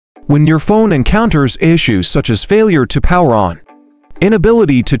When your phone encounters issues such as failure to power on,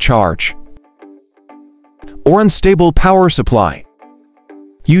 inability to charge, or unstable power supply,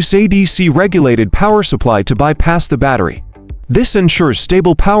 use a DC-regulated power supply to bypass the battery. This ensures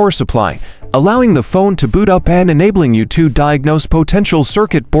stable power supply, allowing the phone to boot up and enabling you to diagnose potential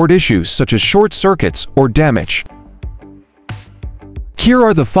circuit board issues such as short circuits or damage. Here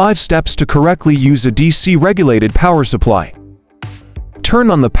are the 5 steps to correctly use a DC-regulated power supply. Turn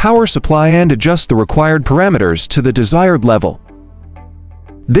on the power supply and adjust the required parameters to the desired level.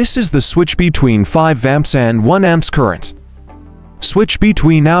 This is the switch between 5 amps and 1 amps current. Switch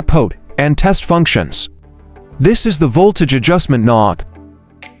between output and test functions. This is the voltage adjustment knob.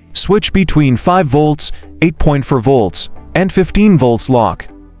 Switch between 5 volts, 8.4 volts, and 15 volts lock.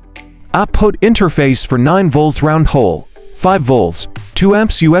 Output interface for 9 volts round hole, 5 volts, 2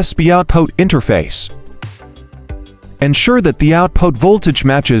 amps USB output interface. Ensure that the output voltage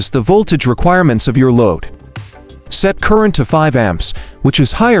matches the voltage requirements of your load. Set current to 5 amps, which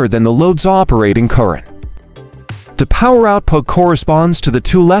is higher than the load's operating current. The power output corresponds to the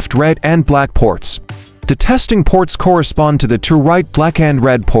 2 left red and black ports. The testing ports correspond to the 2 right black and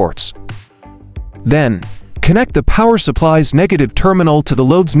red ports. Then, connect the power supply's negative terminal to the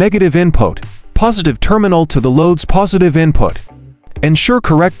load's negative input, positive terminal to the load's positive input. Ensure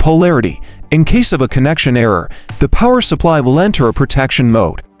correct polarity. In case of a connection error, the power supply will enter a protection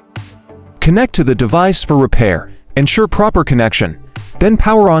mode. Connect to the device for repair. Ensure proper connection. Then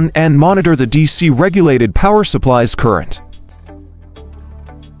power on and monitor the DC-regulated power supply's current.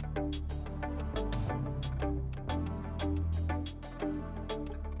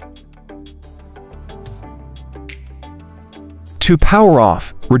 To power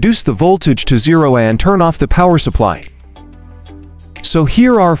off, reduce the voltage to 0 and turn off the power supply. So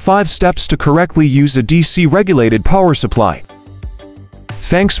here are 5 steps to correctly use a DC-regulated power supply.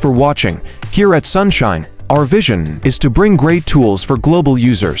 Thanks for watching. Here at Sunshine, our vision is to bring great tools for global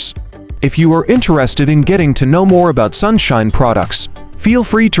users. If you are interested in getting to know more about Sunshine products, feel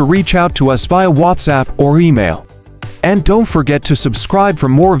free to reach out to us via WhatsApp or email. And don't forget to subscribe for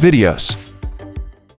more videos.